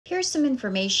Here's some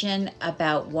information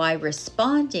about why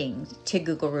responding to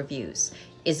Google reviews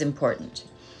is important.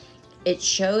 It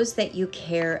shows that you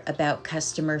care about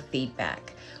customer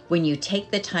feedback. When you take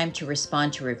the time to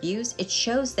respond to reviews, it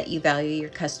shows that you value your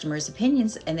customers'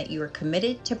 opinions and that you are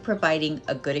committed to providing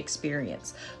a good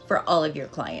experience for all of your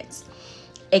clients.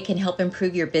 It can help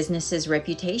improve your business's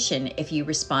reputation if you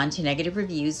respond to negative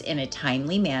reviews in a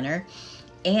timely manner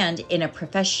and in a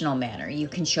professional manner. You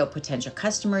can show potential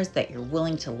customers that you're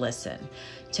willing to listen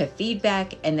to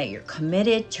feedback and that you're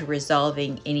committed to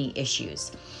resolving any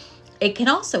issues. It can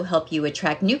also help you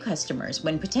attract new customers.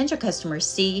 When potential customers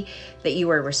see that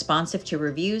you are responsive to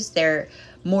reviews, they're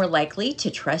more likely to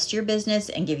trust your business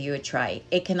and give you a try.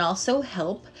 It can also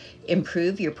help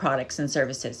improve your products and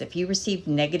services. If you receive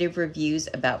negative reviews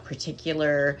about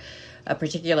a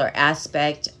particular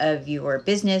aspect of your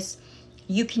business,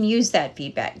 you can use that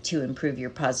feedback to improve your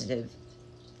products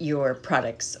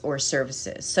or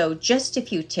services. So just a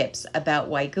few tips about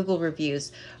why Google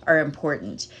reviews are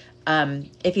important.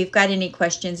 If you've got any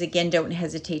questions, again, don't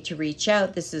hesitate to reach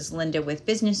out. This is Linda with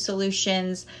Business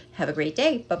Solutions. Have a great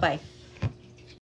day. Bye-bye.